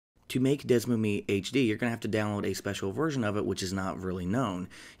To make DesMuMe HD, you're going to have to download a special version of it, which is not really known.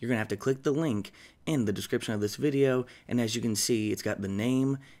 You're going to have to click the link in the description of this video, and as you can see, it's got the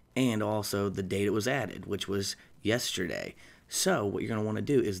name and also the date it was added, which was yesterday. So what you're going to want to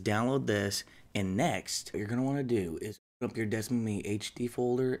do is download this, and next, what you're going to want to do is open up your DesMuMe HD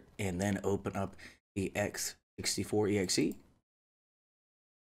folder, and then open up the x64exe.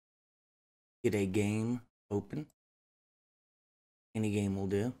 Get a game open. Any game will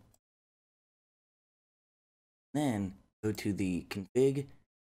do. Then go to the config,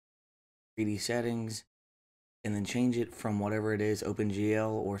 3D settings, and then change it from whatever it is,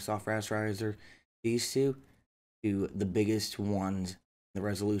 OpenGL or Soft Rasterizer, these two, to the biggest ones, the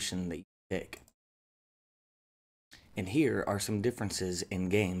resolution that you pick. And here are some differences in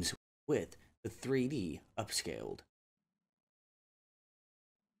games with the 3D upscaled.